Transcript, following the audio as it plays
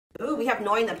Ooh, we have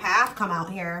knowing the path come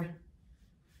out here.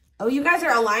 Oh, you guys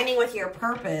are aligning with your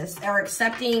purpose or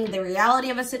accepting the reality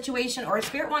of a situation, or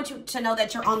Spirit wants you to know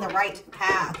that you're on the right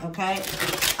path, okay?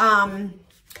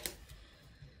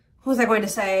 What was I going to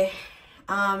say?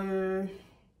 Oh,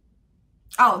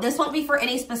 this won't be for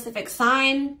any specific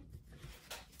sign.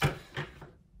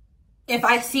 If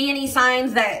I see any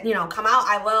signs that, you know, come out,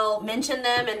 I will mention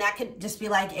them, and that could just be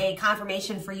like a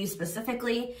confirmation for you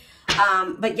specifically.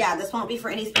 But yeah, this won't be for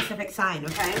any specific sign,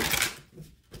 okay?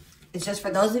 It's just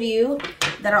for those of you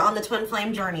that are on the twin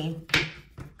flame journey.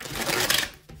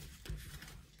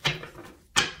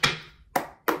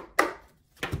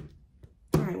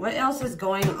 All right, what else is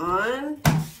going on?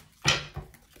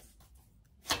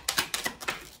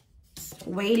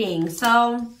 Waiting.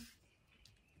 So,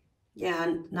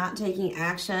 yeah, not taking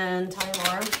action. Tell me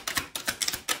more.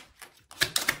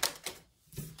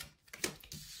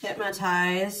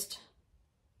 Hypnotized.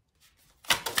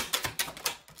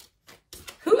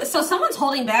 So someone's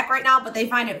holding back right now, but they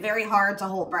find it very hard to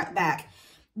hold back.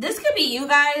 This could be you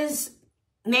guys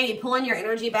maybe pulling your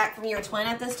energy back from your twin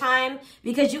at this time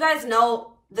because you guys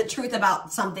know the truth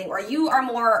about something, or you are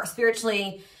more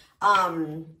spiritually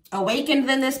awakened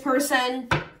than this person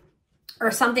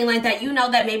or something like that. You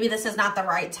know that maybe this is not the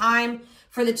right time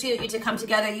for the two of you to come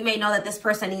together. You may know that this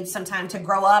person needs some time to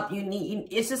grow up.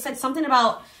 It's just like something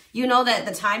about, you know, that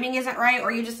the timing isn't right, or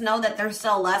you just know that there's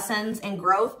still lessons and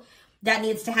growth that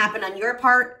needs to happen on your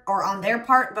part or on their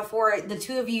part before the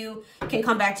two of you can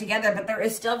come back together. But there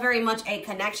is still very much a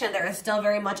connection. There is still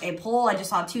very much a pull. I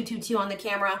just saw 222 on the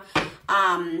camera.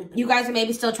 You guys are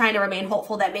maybe still trying to remain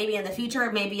hopeful that maybe in the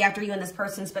future, maybe after you and this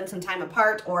person spend some time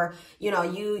apart, or, you know,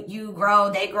 you grow,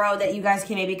 they grow, that you guys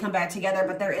can maybe come back together.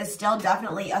 But there is still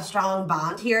definitely a strong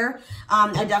bond here.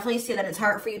 I definitely see that it's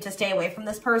hard for you to stay away from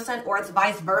this person, or it's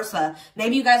vice versa.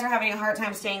 Maybe you guys are having a hard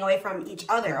time staying away from each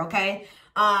other, okay?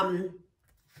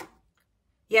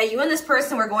 Yeah, you and this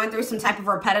person were going through some type of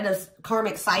repetitive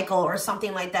karmic cycle or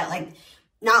something like that, like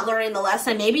not learning the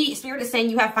lesson. Maybe Spirit is saying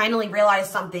you have finally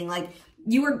realized something. Like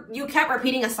you kept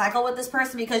repeating a cycle with this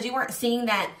person because you weren't seeing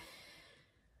that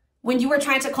when you were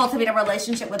trying to cultivate a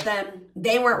relationship with them,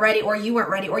 they weren't ready, or you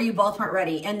weren't ready, or you both weren't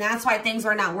ready. And that's why things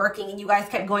were not working, and you guys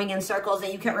kept going in circles,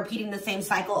 and you kept repeating the same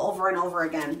cycle over and over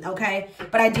again, okay?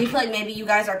 But I do feel like maybe you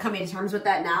guys are coming to terms with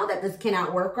that now, that this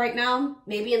cannot work right now.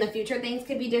 Maybe in the future things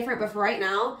could be different, but for right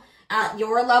now, at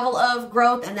your level of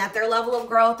growth and at their level of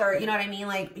growth, or you know what I mean,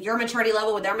 like your maturity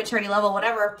level with their maturity level,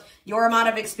 whatever, your amount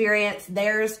of experience,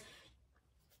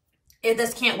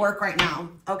 this can't work right now,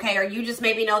 okay? Or you just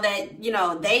maybe know that, you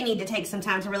know, they need to take some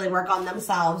time to really work on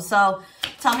themselves. So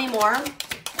tell me more.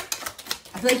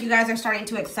 I feel like you guys are starting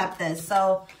to accept this.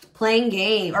 So playing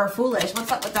game, or foolish.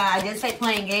 What's up with that? I did say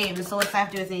playing games, so what's that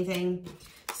have to do with anything?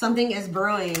 Something is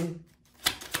brewing.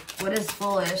 What is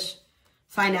foolish?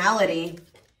 Finality.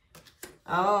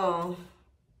 Oh.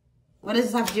 What does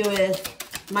this have to do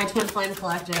with my twin flame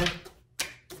collective?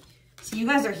 So you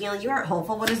guys are healing. You are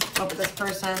hopeful. What is up with this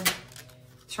person?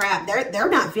 Trap. They're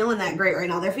not feeling that great right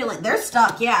now. They're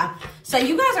stuck. Yeah. So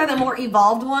you guys are the more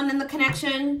evolved one in the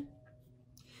connection.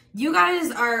 You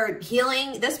guys are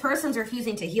healing. This person's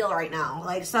refusing to heal right now.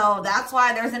 Like, so that's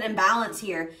why there's an imbalance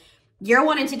here. You're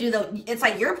wanting to do it's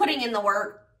like you're putting in the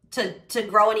work to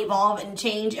grow and evolve and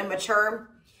change and mature.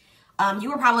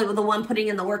 You were probably the one putting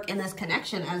in the work in this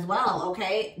connection as well.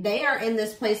 Okay. They are in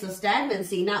this place of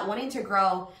stagnancy, not wanting to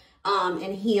grow,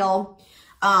 and heal.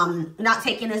 Not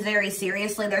taking this very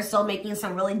seriously. They're still making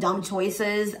some really dumb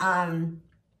choices. I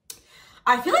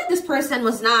feel like this person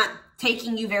was not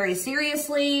taking you very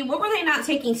seriously. What were they not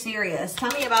taking serious? Tell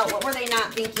me about what were they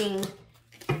not thinking?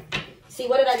 See,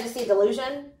 what did I just see?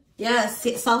 Delusion? Yes,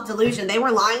 self-delusion. They were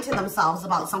lying to themselves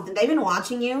about something. They've been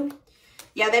watching you.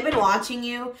 Yeah, they've been watching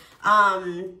you.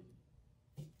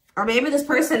 Or maybe this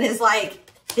person is like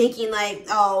thinking like,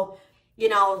 oh, you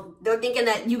know, they're thinking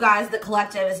that you guys, the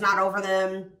collective, is not over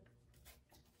them.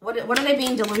 What are they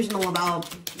being delusional about?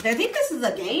 They think this is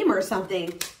a game or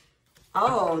something.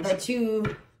 Oh,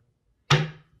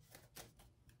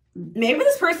 maybe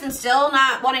this person's still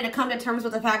not wanting to come to terms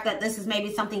with the fact that this is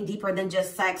maybe something deeper than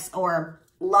just sex or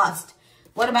lust.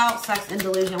 What about sex and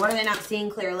delusion? What are they not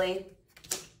seeing clearly?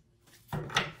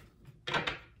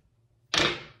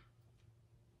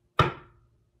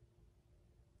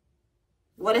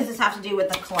 What does this have to do with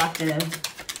the collective?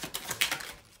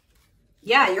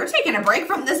 Yeah, you're taking a break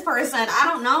from this person. I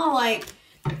don't know, like,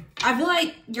 I feel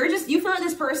like you feel like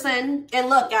this person, and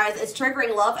look, guys, it's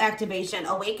triggering love activation,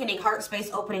 awakening, heart space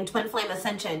opening, twin flame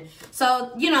ascension.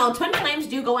 So, you know, twin flames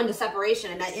do go into separation,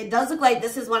 and it does look like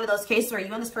this is one of those cases where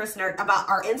you and this person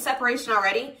are in separation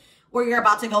already, or you're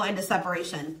about to go into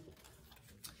separation.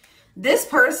 This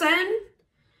person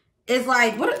is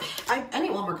like, what? I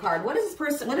need one more card. What is this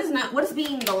person? What is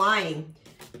being the lying?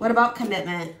 What about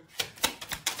commitment?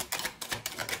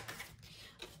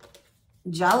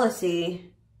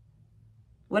 Jealousy.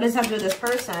 What does that have to do with this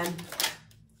person?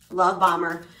 Love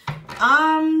bomber.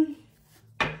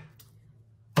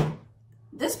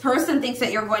 This person thinks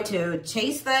that you're going to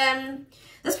chase them.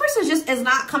 This person just is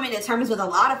not coming to terms with a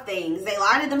lot of things. They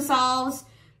lie to themselves.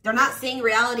 They're not seeing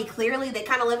reality clearly. They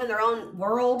kind of live in their own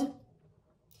world.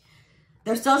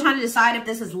 They're still trying to decide if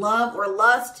this is love or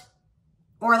lust,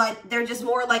 or like they're just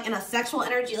more like in a sexual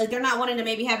energy. Like they're not wanting to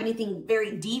maybe have anything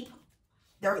very deep.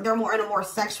 They're more in a more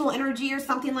sexual energy or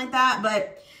something like that.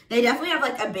 But they definitely have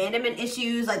like abandonment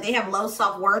issues. Like they have low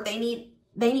self-worth. They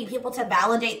need people to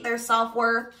validate their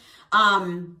self-worth.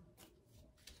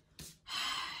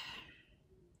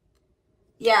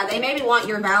 Yeah, they maybe want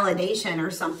your validation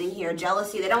or something here.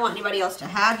 Jealousy. They don't want anybody else to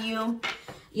have you.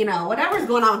 You know, whatever's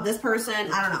going on with this person,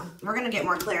 I don't know. We're going to get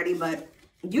more clarity, but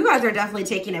you guys are definitely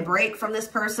taking a break from this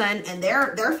person, and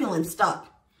they're feeling stuck.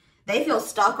 They feel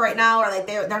stuck right now, or like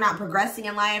they're not progressing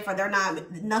in life, or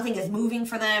nothing is moving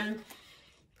for them.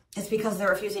 It's because they're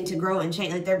refusing to grow and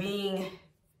change. Like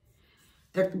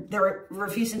they're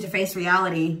refusing to face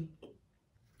reality.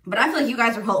 But I feel like you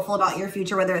guys are hopeful about your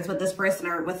future, whether it's with this person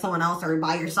or with someone else or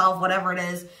by yourself, whatever it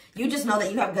is. You just know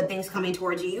that you have good things coming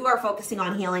towards you. You are focusing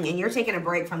on healing, and you're taking a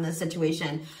break from this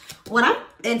situation. What I'm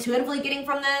intuitively getting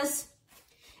from this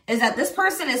is that this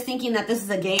person is thinking that this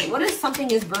is a game. What if something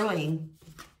is brewing?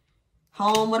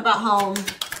 Home. What about home?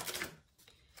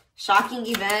 Shocking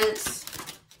events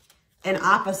and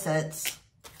opposites.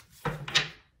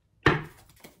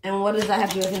 And what does that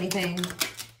have to do with anything?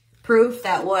 Proof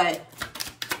that what?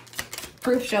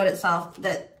 Proof showed itself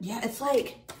that, yeah, it's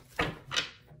like,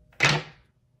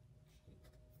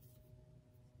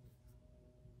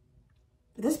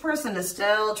 this person is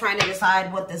still trying to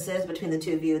decide what this is between the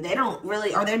two of you. They don't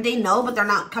really, or they know, but they're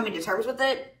not coming to terms with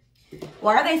it.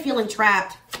 Why are they feeling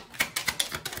trapped?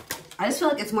 I just feel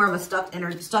like it's more of a stuck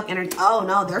energy. Oh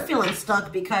no, they're feeling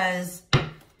stuck because,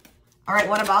 all right,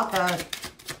 what about the,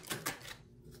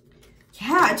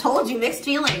 yeah, I told you, mixed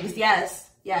feelings. Yes,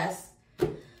 yes.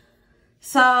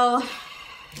 So,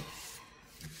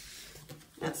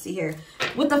 let's see here.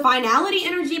 With the finality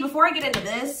energy, before I get into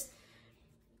this,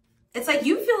 it's like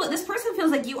you feel, this person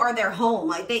feels like you are their home.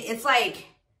 Like it's like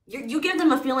you give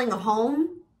them a feeling of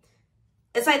home.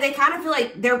 It's like they kind of feel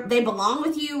like they belong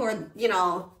with you, or, you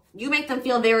know, you make them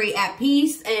feel very at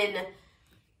peace.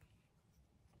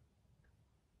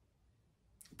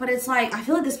 But it's like, I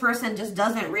feel like this person just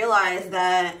doesn't realize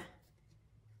that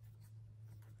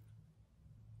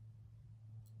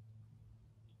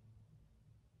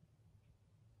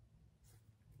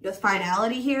this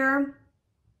finality here,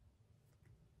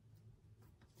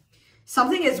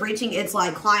 something is reaching its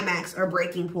like climax or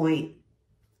breaking point.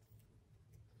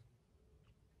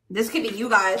 This could be you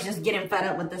guys just getting fed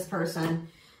up with this person.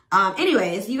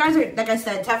 Anyways, you guys are, like I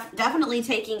said, definitely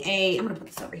taking a, I'm going to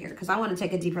put this over here because I want to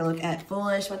take a deeper look at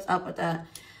foolish. What's up with that?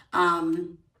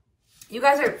 You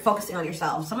guys are focusing on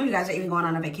yourselves. Some of you guys are even going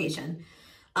on a vacation.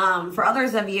 For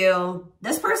others of you,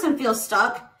 this person feels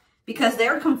stuck because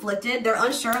they're conflicted. They're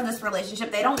unsure of this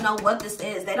relationship. They don't know what this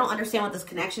is. They don't understand what this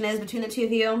connection is between the two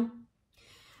of you.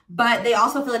 But they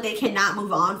also feel like they cannot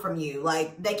move on from you.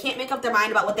 Like, they can't make up their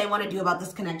mind about what they want to do about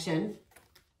this connection.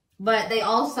 But they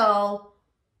also,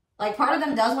 like, part of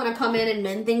them does want to come in and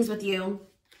mend things with you.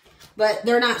 But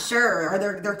they're not sure, or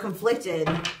they're conflicted.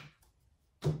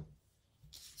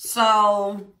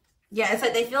 So, yeah, it's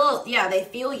like they feel, yeah, they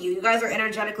feel you. You guys are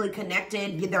energetically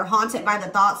connected. They're haunted by the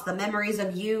thoughts, the memories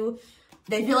of you.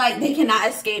 They feel like they cannot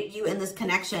escape you in this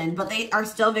connection, but they are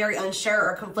still very unsure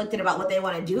or conflicted about what they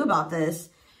want to do about this.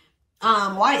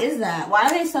 Why is that? Why are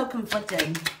they so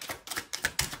conflicted?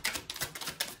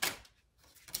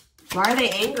 Why are they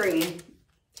angry?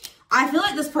 I feel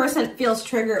like this person feels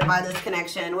triggered by this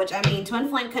connection, which, I mean, twin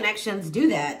flame connections do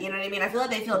that. You know what I mean? I feel like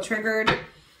they feel triggered.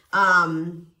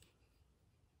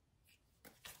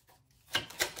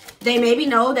 They maybe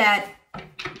know that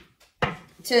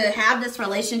to have this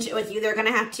relationship with you, they're going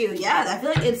to have to, yeah, I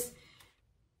feel like it's,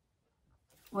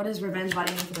 what is revenge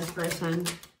body mean for this person?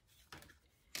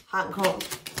 Hot and cold.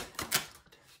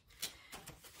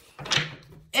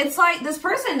 It's like this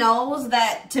person knows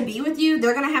that to be with you,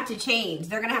 they're going to have to change.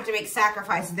 They're going to have to make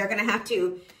sacrifices. They're going to have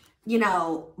to, you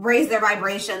know, raise their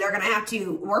vibration. They're going to have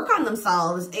to work on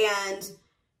themselves. And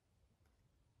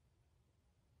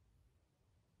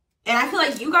I feel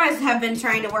like you guys have been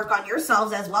trying to work on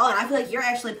yourselves as well. And I feel like you're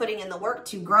actually putting in the work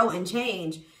to grow and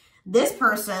change. This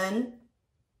person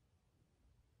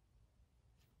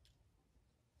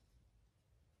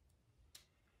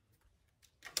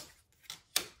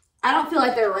I don't feel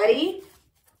like they're ready.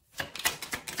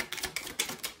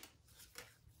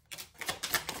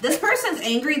 This person's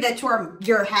angry that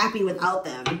you're happy without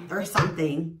them or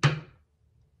something.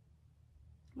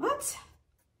 What?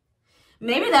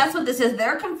 Maybe that's what this is.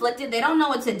 They're conflicted. They don't know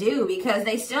what to do because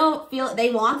they still feel they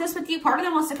want this with you. Part of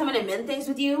them wants to come in and mend things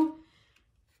with you.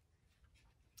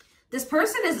 This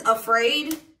person is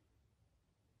afraid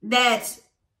that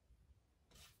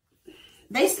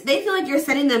they feel like you're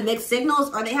sending them mixed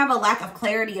signals, or they have a lack of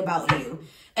clarity about you.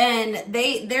 And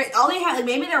they're all they have, like,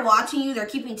 maybe they're watching you, they're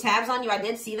keeping tabs on you. I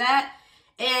did see that.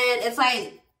 And it's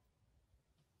like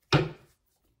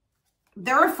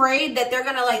they're afraid that they're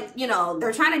gonna, like, you know,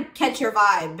 they're trying to catch your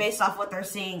vibe based off what they're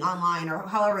seeing online or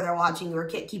however they're watching you or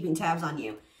keeping tabs on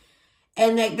you.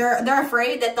 And they're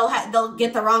afraid that they'll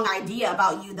get the wrong idea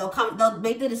about you. They'll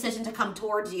make the decision to come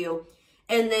towards you,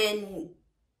 and then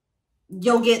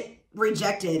you'll get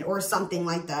rejected or something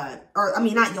like that. Or I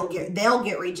mean, they'll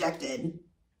get rejected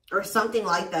or something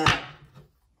like that.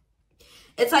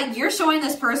 It's like you're showing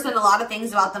this person a lot of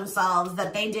things about themselves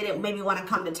that they didn't maybe want to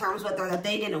come to terms with, or that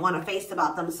they didn't want to face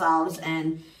about themselves.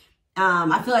 And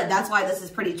I feel like that's why this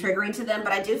is pretty triggering to them.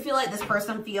 But I do feel like this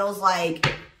person feels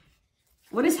like,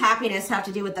 what does happiness have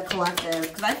to do with the collective?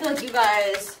 Because I feel like you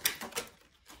guys,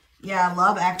 yeah,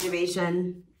 love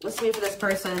activation. Let's see for this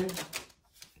person.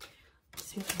 Let's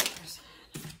see for this person.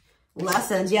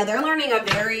 Lessons. Yeah, they're learning a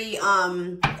very,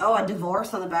 a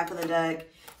divorce on the back of the deck.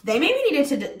 They maybe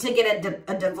needed to get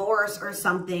a divorce or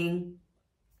something.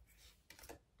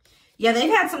 Yeah, they've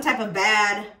had some type of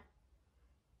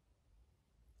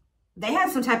they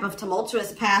had some type of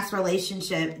tumultuous past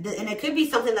relationship. And it could be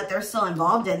something that they're still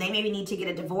involved in. They maybe need to get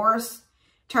a divorce,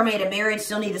 terminate a marriage,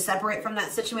 still need to separate from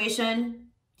that situation.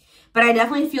 But I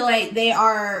definitely feel like they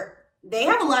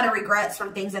have a lot of regrets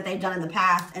from things that they've done in the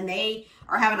past. And they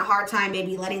are having a hard time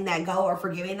maybe letting that go or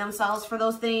forgiving themselves for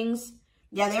those things.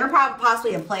 Yeah, they were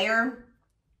possibly a player.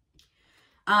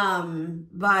 Or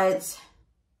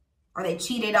they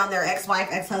cheated on their ex-wife,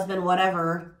 ex-husband,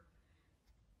 whatever.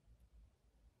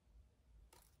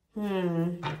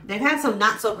 They've had some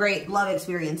not so great love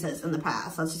experiences in the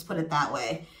past. Let's just put it that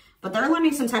way. But they're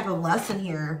learning some type of lesson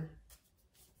here.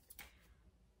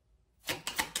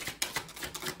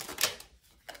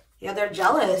 Yeah, they're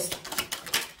jealous.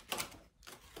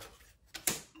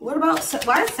 What about,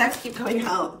 why does sex keep coming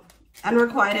out?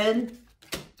 Unrequited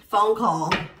phone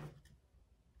call.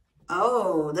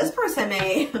 Oh, this person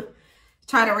may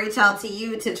try to reach out to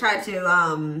you to try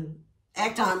to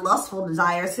act on lustful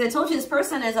desires. So I told you this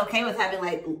person is okay with having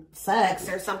like sex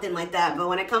or something like that. But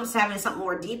when it comes to having something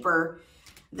more deeper,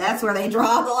 that's where they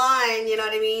draw the line. You know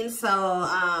what I mean? So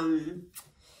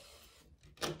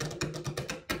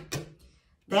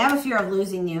they have a fear of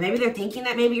losing you. Maybe they're thinking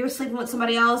that maybe you're sleeping with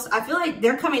somebody else. I feel like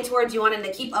they're coming towards you wanting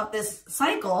to keep up this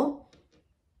cycle.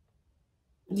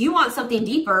 You want something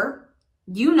deeper.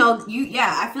 You know,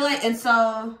 I feel like, and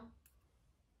so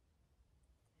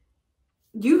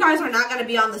you guys are not going to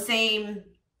be on the same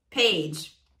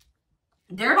page.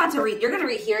 They're about to you're going to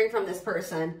be hearing from this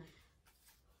person.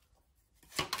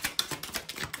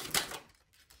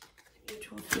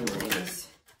 Mutual feelings.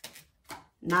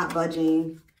 Not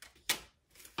budging.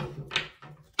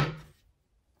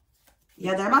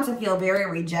 Yeah, they're about to feel very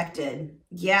rejected.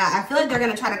 Yeah, I feel like they're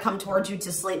going to try to come towards you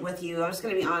to sleep with you. I'm just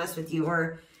going to be honest with you.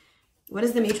 Or what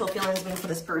does the mutual feelings mean for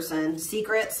this person?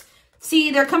 Secrets. See,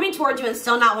 they're coming towards you and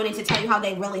still not wanting to tell you how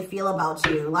they really feel about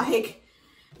you. Like,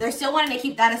 they're still wanting to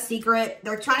keep that a secret.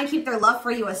 They're trying to keep their love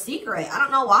for you a secret. I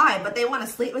don't know why, but they want to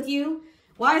sleep with you.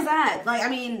 Why is that? Like, I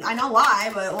mean, I know why,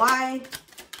 but why?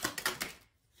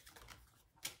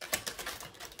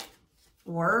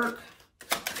 Work.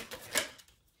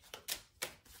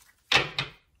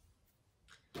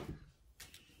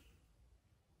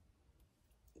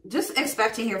 Just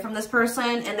expect to hear from this person,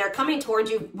 and they're coming towards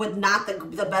you with not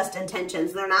the best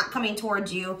intentions. They're not coming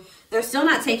towards you. They're still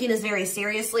not taking this very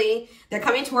seriously. They're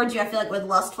coming towards you, I feel like, with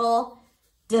lustful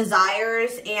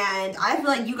desires, and I feel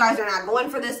like you guys are not going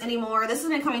for this anymore. This has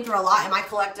been coming through a lot in my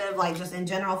collective, like just in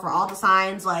general for all the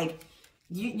signs. Like,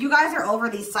 you guys are over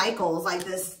these cycles, like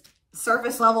this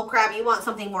surface level crap. You want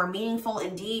something more meaningful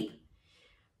and deep.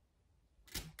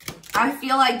 I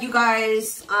feel like you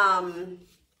guys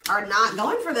are not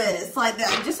going for this. Like,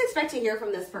 just expect to hear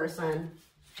from this person.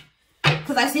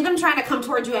 Because I see them trying to come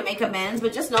towards you and make amends,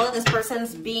 but just know that this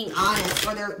person's being honest,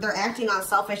 or they're acting on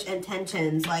selfish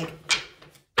intentions. Like,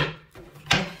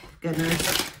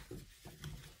 goodness.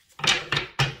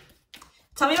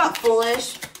 Tell me about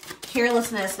foolish,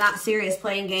 carelessness, not serious,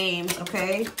 playing games,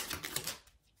 okay?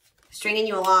 Stringing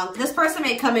you along. This person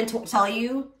may come and tell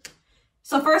you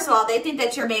So first of all, they think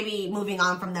that you're maybe moving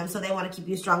on from them, so they want to keep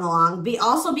you strung along.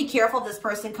 Also be careful of this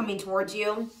person coming towards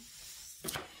you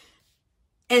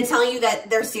and telling you that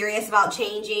they're serious about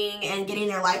changing and getting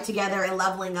their life together and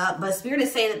leveling up. But Spirit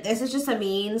is saying that this is just a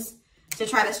means to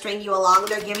try to string you along.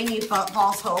 They're giving you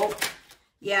false hope.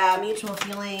 Yeah, mutual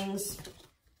feelings.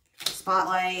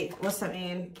 Spotlight. What's that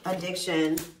mean?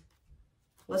 Addiction.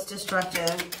 What's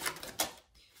destructive?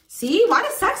 See? Why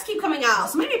does sex keep coming out?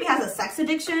 Somebody maybe has a sex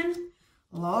addiction.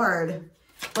 Lord.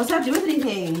 What's that have to do with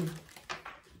anything?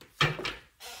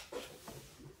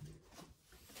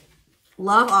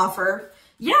 Love offer.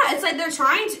 Yeah, it's like they're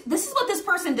trying to... This is what this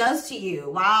person does to you.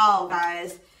 Wow,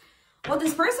 guys. What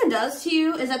this person does to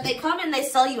you is that they come and they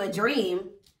sell you a dream.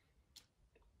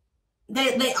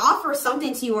 They offer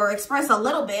something to you or express a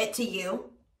little bit to you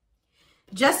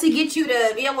just to get you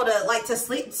to be able to, like, to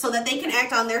sleep so that they can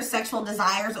act on their sexual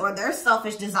desires or their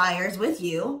selfish desires with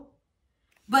you.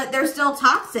 But they're still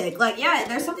toxic. Like, yeah,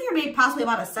 there's something here maybe possibly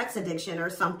about a sex addiction or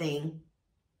something.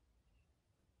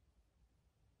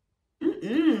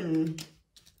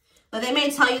 But they may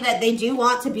tell you that they do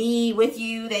want to be with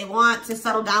you. They want to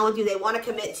settle down with you. They want to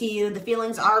commit to you. The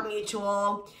feelings are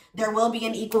mutual. There will be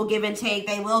an equal give and take.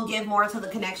 They will give more to the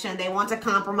connection. They want to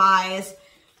compromise.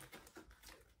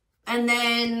 And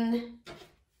then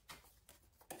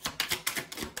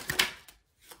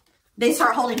they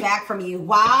start holding back from you.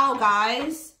 Wow,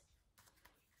 guys.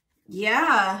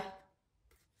 Yeah.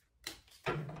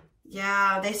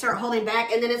 Yeah, they start holding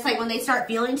back. And then it's like when they start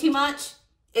feeling too much,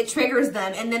 it triggers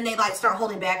them. And then they like start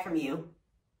holding back from you.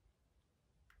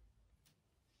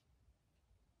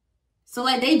 So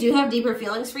like they do have deeper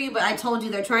feelings for you, but I told you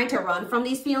they're trying to run from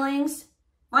these feelings.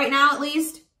 Right now, at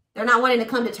least. They're not wanting to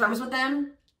come to terms with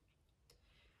them.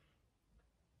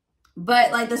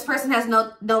 But like this person has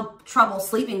no trouble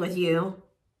sleeping with you.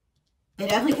 They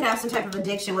definitely could have some type of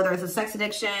addiction, whether it's a sex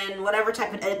addiction, whatever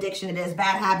type of addiction it is,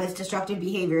 bad habits, destructive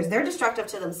behaviors. They're destructive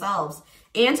to themselves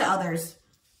and to others.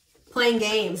 Playing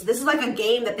games. This is like a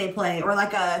game that they play, or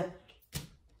like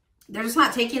they're just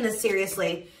not taking this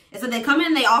seriously. It's that they come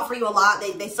in, they offer you a lot,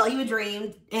 they sell you a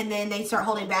dream, and then they start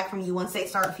holding back from you once they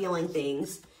start feeling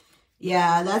things.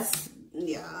 Yeah,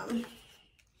 yeah.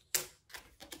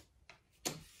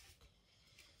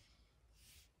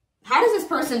 How does this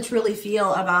person truly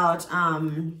feel about,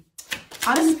 my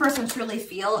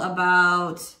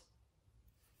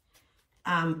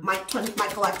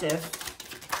collective?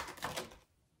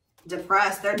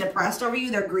 Depressed. They're depressed over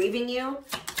you. They're grieving you.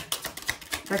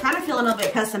 They're kind of feeling a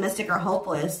bit pessimistic or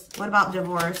hopeless. What about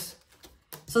divorce?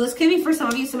 So this could be for some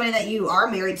of you, somebody that you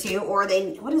are married to, or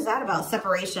what is that about?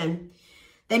 Separation.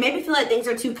 They maybe feel like things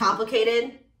are too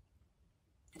complicated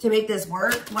to make this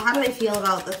work. Well, how do they feel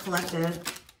about the collective?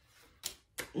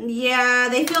 Yeah,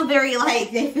 they feel very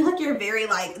like, you're very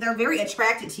like, they're very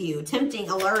attracted to you, tempting,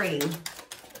 alluring.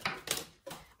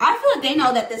 I feel like they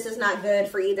know that this is not good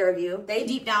for either of you. They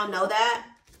deep down know that.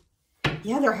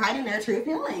 Yeah, they're hiding their true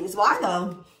feelings. Why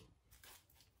though?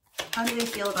 How do they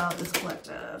feel about this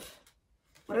collective?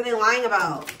 What are they lying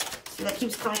about? See, that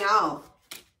keeps coming out.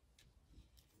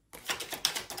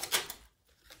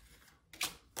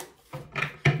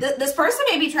 This person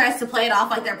maybe tries to play it off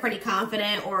like they're pretty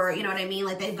confident, or, you know what I mean?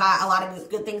 Like they've got a lot of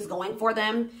good things going for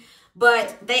them.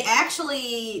 But they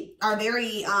actually are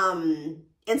very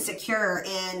insecure,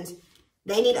 and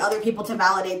they need other people to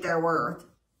validate their worth.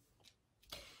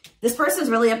 This person's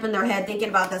really up in their head thinking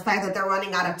about the fact that they're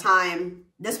running out of time.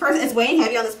 This person is weighing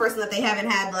heavy on this person that they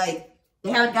haven't had, like, they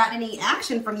haven't gotten any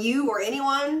action from you or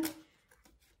anyone.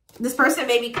 This person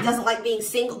maybe doesn't like being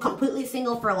single, completely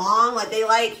single for long. Like they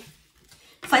like,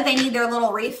 it's like they need their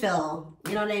little refill.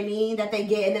 You know what I mean? That they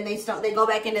get, and then they go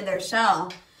back into their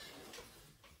shell.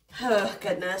 Oh,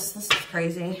 goodness. This is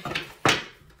crazy.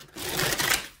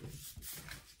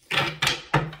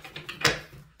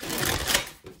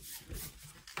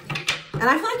 And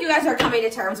I feel like you guys are coming to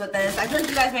terms with this. I feel like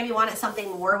you guys maybe wanted something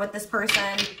more with this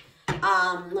person.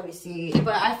 Let me see.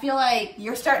 But I feel like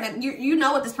you're starting to, you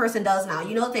know what this person does now.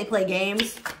 You know that they play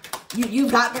games.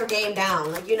 You've got their game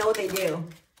down. Like, you know what they do.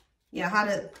 Yeah, how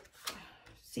to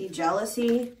see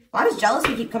jealousy. Why does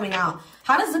jealousy keep coming out?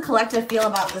 How does the collective feel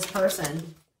about this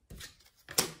person?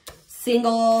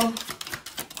 Single.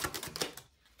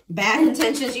 Bad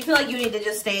intentions. You feel like you need to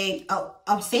just stay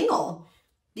single.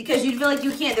 Because you feel like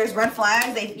you can't. There's red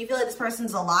flags. You feel like this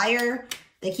person's a liar.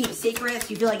 They keep secrets.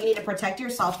 You feel like you need to protect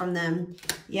yourself from them.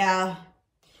 Yeah.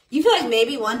 You feel like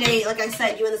maybe one day, like I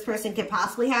said, you and this person could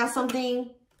possibly have something.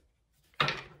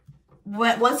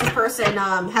 once this person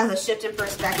has a shift in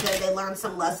perspective, they learn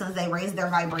some lessons, they raise their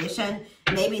vibration,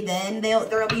 maybe then there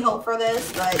will be hope for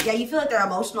this. But yeah, you feel like they're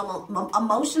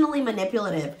emotionally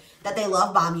manipulative, that they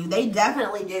love bomb you. They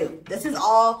definitely do. This is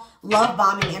all love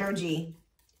bombing energy.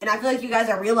 And I feel like you guys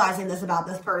are realizing this about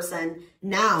this person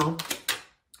now.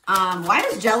 Why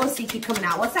does jealousy keep coming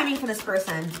out? What's that mean for this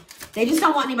person? They just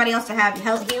don't want anybody else to have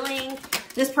healing.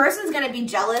 This person's going to be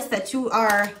jealous that you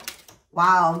are...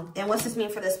 Wow. And what's this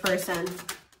mean for this person?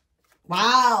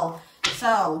 Wow.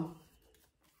 So...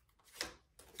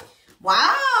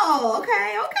 Wow.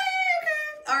 Okay.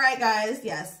 All right, guys.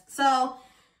 Yes. So,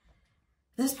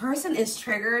 this person is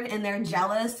triggered and they're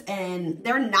jealous and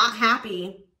they're not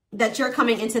happy that you're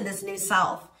coming into this new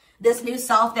self. This new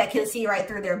self that can see right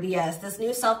through their BS. This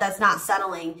new self that's not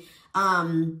settling.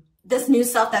 This new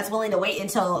self that's willing to wait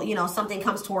until, you know, something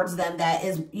comes towards them that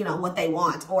is, you know, what they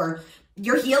want. Or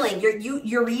you're healing.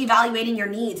 You're reevaluating your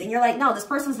needs. And you're like, no, this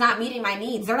person's not meeting my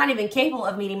needs. They're not even capable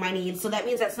of meeting my needs. So that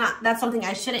means that's something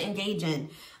I shouldn't engage in.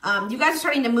 You guys are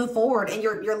starting to move forward and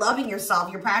you're loving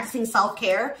yourself. You're practicing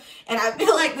self-care. And I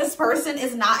feel like this person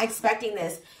is not expecting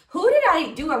this. Who did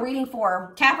I do a reading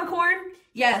for? Capricorn?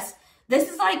 Yes. This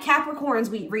is like Capricorn's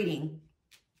reading.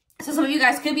 So some of you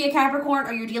guys could be a Capricorn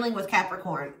or you're dealing with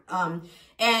Capricorn. And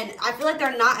I feel like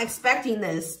they're not expecting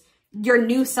this, your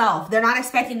new self. They're not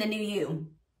expecting the new you.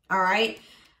 All right.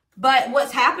 But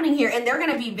what's happening here, and they're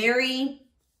going to be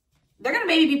they're going to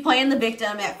maybe be playing the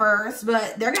victim at first,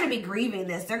 but they're going to be grieving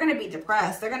this. They're going to be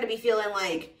depressed. They're going to be feeling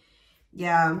like,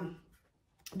 yeah,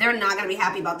 they're not going to be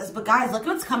happy about this. But guys, look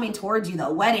what's coming towards you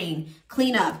though. Wedding,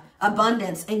 cleanup,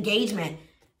 abundance, engagement.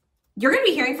 You're going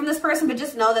to be hearing from this person, but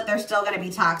just know that they're still going to be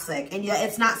toxic. And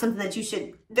it's not something that you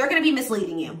should, they're going to be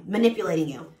misleading you, manipulating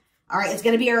you. All right. It's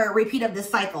going to be a repeat of this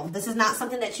cycle. This is not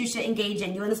something that you should engage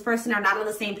in. You and this person are not on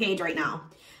the same page right now.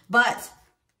 But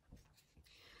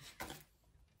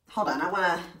hold on. I want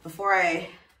to, before I,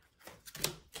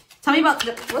 tell me about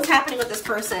what's happening with this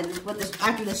person with this,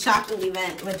 after this shocking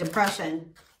event with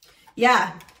depression.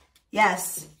 Yeah.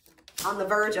 Yes. On the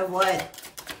verge of what?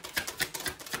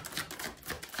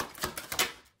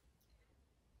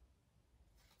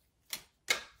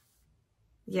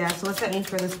 Yeah, so what's that mean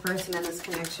for this person and this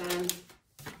connection?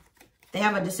 They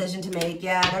have a decision to make.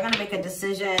 Yeah, they're going to make a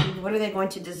decision. What are they going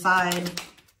to decide?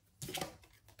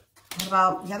 What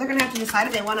about, yeah, they're going to have to decide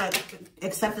if they want to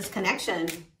accept this connection.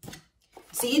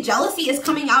 See, jealousy is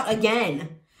coming out again.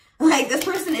 Like, this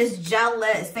person is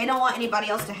jealous. They don't want anybody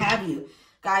else to have you.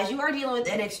 Guys, you are dealing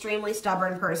with an extremely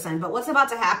stubborn person. But what's about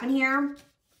to happen here?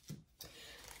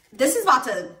 This is about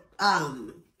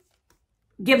to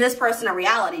give this person a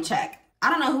reality check. I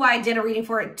don't know who I did a reading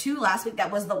for it too last week that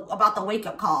was about the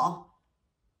wake-up call.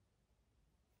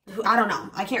 I don't know.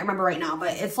 I can't remember right now.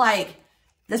 But it's like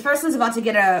this person's about to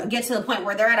get to the point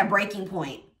where they're at a breaking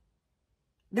point.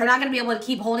 They're not going to be able to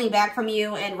keep holding back from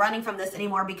you and running from this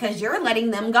anymore because you're letting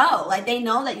them go. Like, they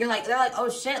know that you're like, they're like, oh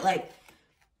shit, like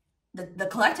the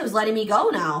collective's letting me go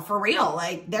now for real.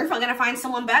 Like, they're going to find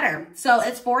someone better. So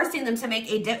it's forcing them to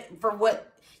make for what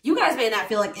you guys may not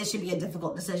feel like it should be a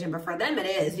difficult decision, but for them it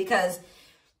is, because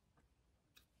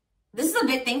this is a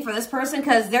big thing for this person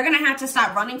because they're going to have to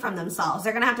stop running from themselves.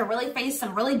 They're going to have to really face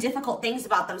some really difficult things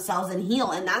about themselves and heal.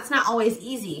 And that's not always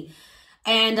easy.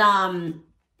 And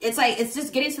it's like, it's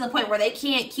just getting to the point where they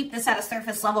can't keep this at a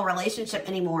surface level relationship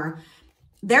anymore.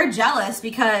 They're jealous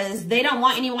because they don't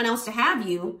want anyone else to have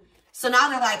you. So now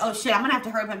they're like, oh shit, I'm going to have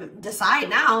to hurry up and decide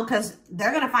now because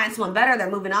they're going to find someone better. They're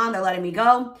moving on. They're letting me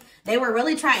go. They were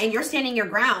really trying, and you're standing your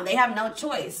ground. They have no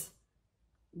choice.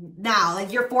 Now,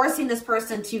 like, you're forcing this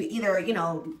person to either, you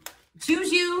know,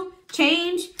 choose you,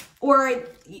 change, or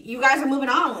you guys are moving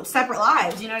on with separate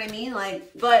lives. You know what I mean? Like,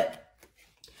 but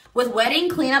with wedding,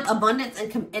 cleanup, abundance,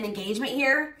 and engagement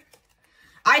here,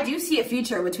 I do see a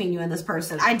future between you and this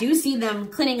person. I do see them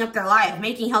cleaning up their life,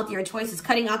 making healthier choices,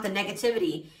 cutting out the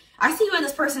negativity. I see you and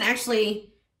this person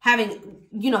actually having,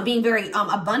 you know, being very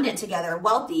abundant together,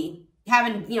 wealthy,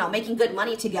 having, you know, making good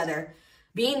money together,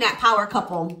 being that power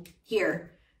couple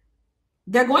here.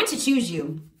 They're going to choose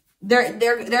you. They're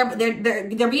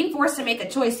being forced to make a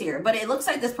choice here, but it looks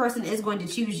like this person is going to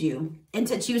choose you and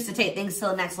to choose to take things to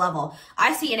the next level.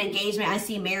 I see an engagement. I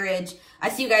see marriage. I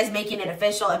see you guys making it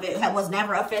official if it was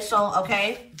never official,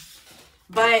 okay?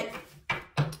 But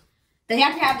they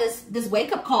have to have this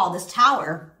wake-up call, this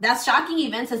tower. That's shocking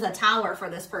events as a tower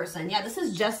for this person. Yeah, this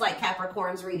is just like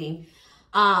Capricorn's reading.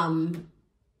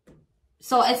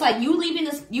 So it's like you leaving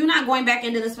this, you not going back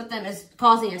into this with them is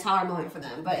causing a tower moment for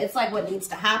them. But it's like what needs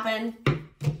to happen.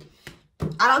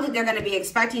 I don't think they're going to be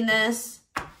expecting this.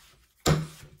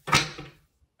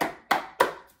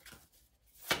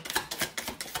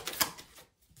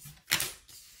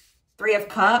 Three of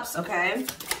Cups, okay.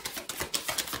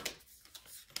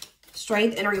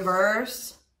 Strength in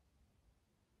reverse.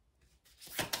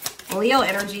 Leo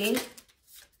energy.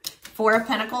 Four of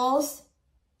Pentacles.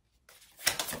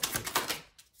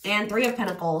 And Three of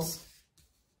Pentacles.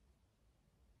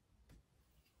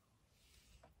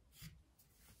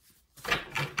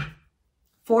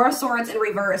 Four of Swords in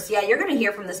reverse. Yeah, you're going to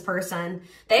hear from this person.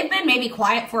 They've been maybe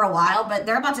quiet for a while, but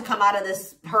they're about to come out of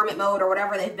this hermit mode or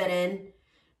whatever they've been in.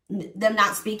 Them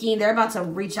not speaking. They're about to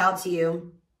reach out to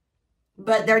you.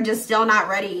 But they're just still not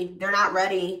ready. They're not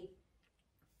ready.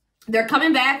 They're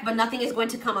coming back, but nothing is going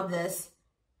to come of this.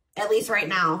 At least right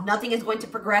now. Nothing is going to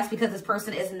progress because this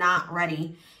person is not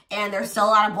ready. And there's still a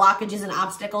lot of blockages and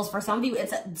obstacles. For some of you,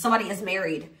 somebody is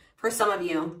married. For some of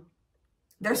you.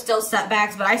 There's still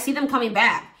setbacks, but I see them coming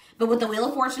back. But with the Wheel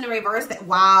of Fortune in reverse,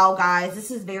 wow, guys,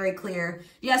 this is very clear.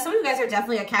 Yeah, some of you guys are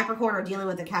definitely a Capricorn or dealing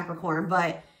with a Capricorn,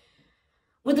 but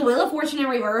with the Wheel of Fortune in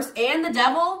reverse and the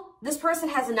Devil, this person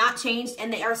has not changed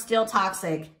and they are still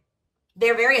toxic.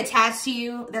 They're very attached to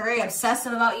you. They're very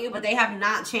obsessive about you, but they have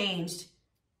not changed.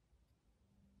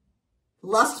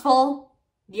 Lustful,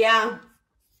 yeah.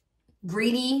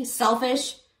 Greedy,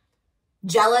 selfish,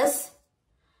 jealous.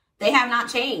 They have not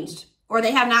changed. Or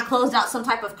they have not closed out some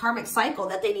type of karmic cycle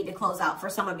that they need to close out for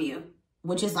some of you.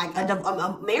 Which is like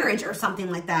a marriage or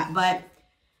something like that. But,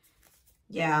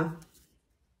 yeah.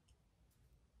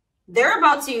 They're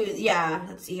about to, yeah,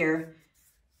 let's see here.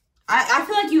 I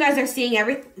feel like you guys are seeing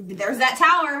everything. There's that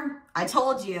tower. I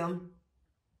told you.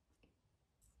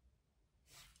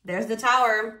 There's the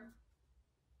tower.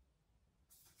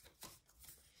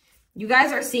 You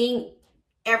guys are seeing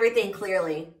everything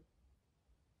clearly.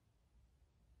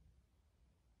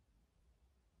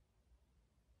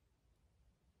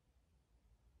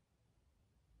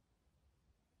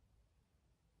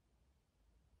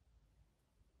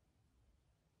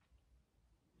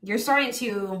 You're starting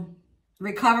to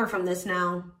recover from this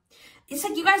now. It's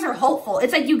like you guys are hopeful.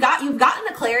 It's like you've gotten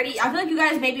the clarity. I feel like you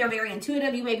guys maybe are very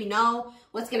intuitive. You maybe know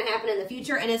what's going to happen in the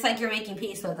future. And it's like you're making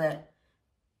peace with it.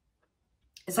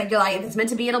 It's like you're like, if it's meant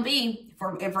to be, it'll be.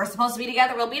 If we're supposed to be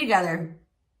together, we'll be together.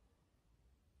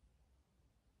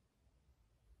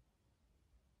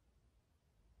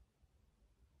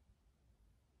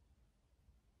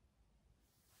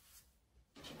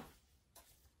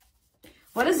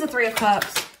 What is the Three of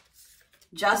Cups?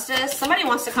 Justice. Somebody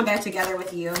wants to come back together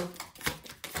with you.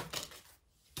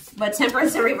 But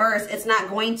Temperance in reverse, it's not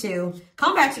going to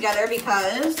come back together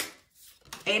because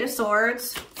Eight of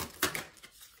Swords.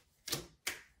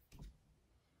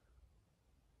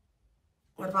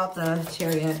 What about the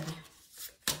Chariot?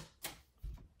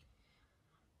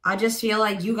 I just feel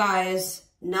like you guys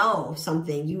know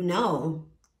something. You know.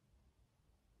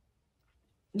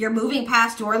 You're moving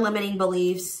past your limiting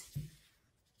beliefs.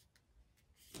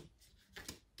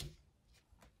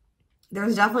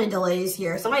 There's definitely delays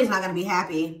here. Somebody's not going to be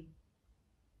happy.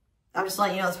 I'm just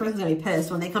letting you know this person's going to be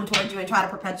pissed. When they come towards you and try to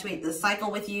perpetuate this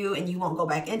cycle with you and you won't go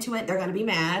back into it, they're going to be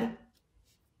mad.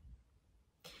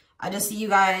 I just see you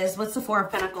guys. What's the Four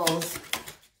of Pentacles?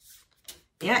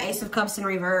 Yeah, Ace of Cups in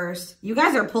reverse. You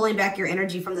guys are pulling back your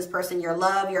energy from this person, your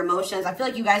love, your emotions. I feel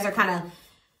like you guys are kind of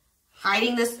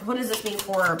hiding this. What does this mean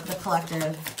for the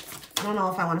collective? I don't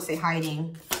know if I want to say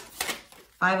hiding.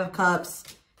 Five of Cups,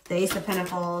 the Ace of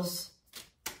Pentacles,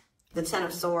 the Ten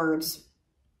of Swords.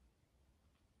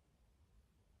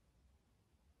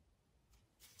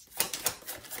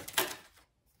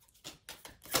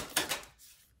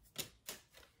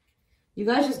 You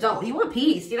guys just don't, you want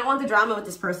peace. You don't want the drama with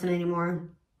this person anymore.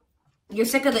 You're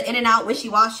sick of the in and out,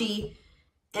 wishy-washy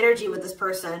energy with this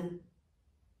person.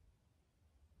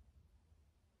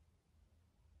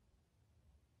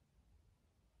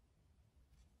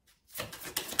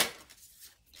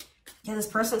 Yeah, this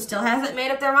person still hasn't made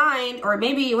up their mind. Or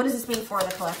maybe, what does this mean for the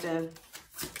collective?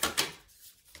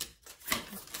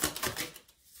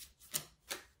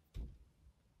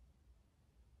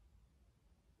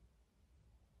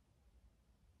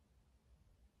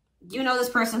 You know this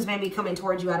person's maybe coming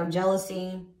towards you out of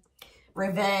jealousy,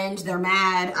 revenge. They're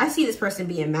mad. I see this person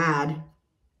being mad,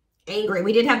 angry.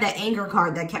 We did have that anger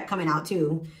card that kept coming out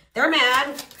too. They're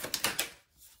mad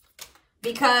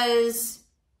because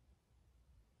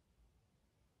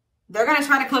they're going to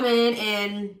try to come in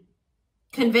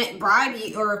and bribe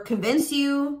you or convince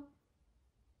you.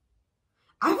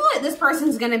 I feel like this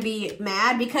person's going to be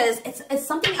mad because it's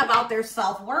something about their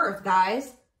self-worth,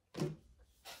 guys.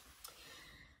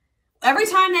 Every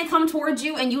time they come towards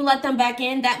you and you let them back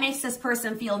in, that makes this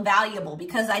person feel valuable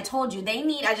because I told you they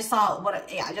need, I just saw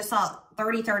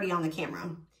 30-30 on the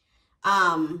camera.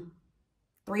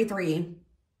 3-3.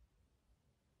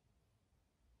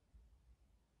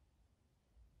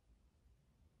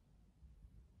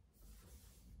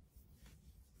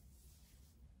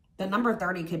 The number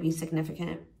 30 could be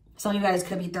significant. Some of you guys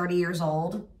could be 30 years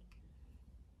old.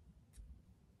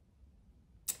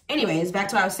 Anyways, back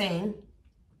to what I was saying.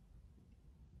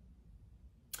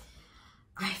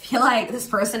 I feel like this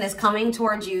person is coming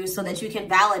towards you so that you can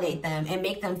validate them and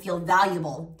make them feel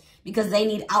valuable, because they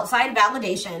need outside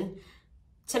validation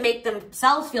to make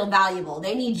themselves feel valuable.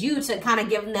 They need you to kind of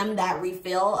give them that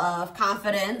refill of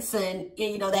confidence and,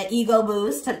 you know, that ego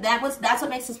boost. That's what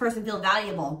makes this person feel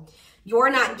valuable.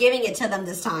 You're not giving it to them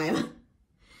this time.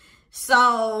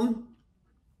 So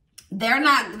they're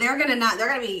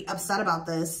gonna be upset about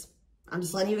this. I'm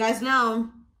just letting you guys know.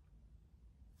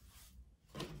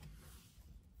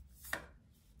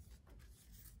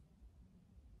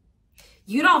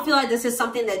 You don't feel like this is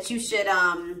something that you should,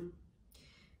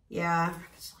 yeah.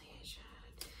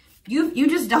 You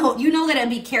just don't, you know that it'd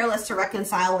be careless to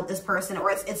reconcile with this person,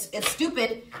 or it's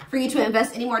stupid for you to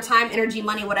invest any more time, energy,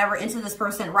 money, whatever into this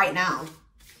person right now.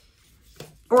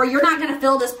 Or you're not going to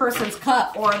fill this person's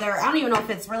cup, or I don't even know if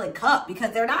it's really cup,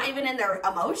 because they're not even in their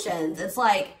emotions. It's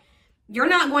like, you're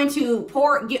not going to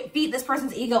feed this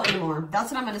person's ego anymore. That's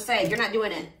what I'm going to say. You're not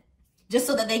doing it just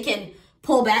so that they can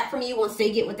pull back from you once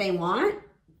they get what they want.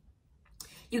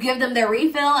 You give them their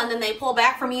refill and then they pull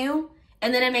back from you,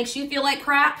 and then it makes you feel like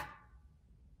crap.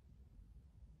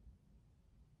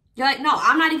 You're like, no,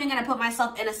 I'm not even going to put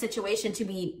myself in a situation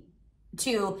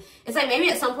it's like maybe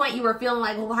at some point you were feeling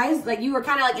like, well, why is, like, you were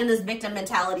kind of like in this victim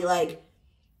mentality, like,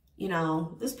 you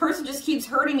know, this person just keeps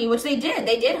hurting me, which they did.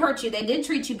 They did hurt you. They did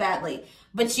treat you badly.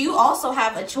 But you also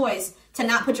have a choice to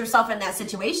not put yourself in that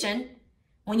situation.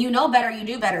 When you know better, you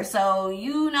do better. So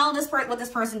you know what this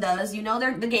person does. You know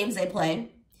the games they play.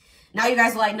 Now you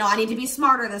guys are like, no, I need to be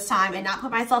smarter this time and not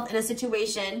put myself in a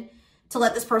situation to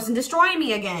let this person destroy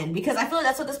me again. Because I feel like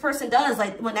that's what this person does.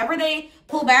 Like, whenever they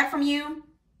pull back from you,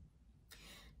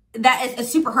 that is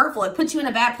super hurtful. It puts you in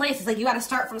a bad place. It's like you got to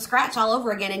start from scratch all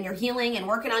over again, and you're healing and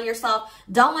working on yourself.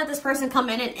 Don't let this person come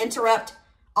in and interrupt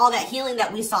all that healing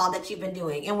that we saw that you've been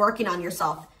doing and working on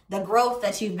yourself. The growth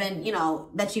that you've been, you know,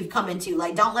 that you've come into.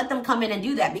 Like, don't let them come in and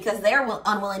do that, because they're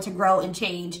unwilling to grow and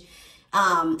change.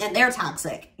 And they're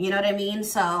toxic. You know what I mean?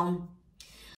 So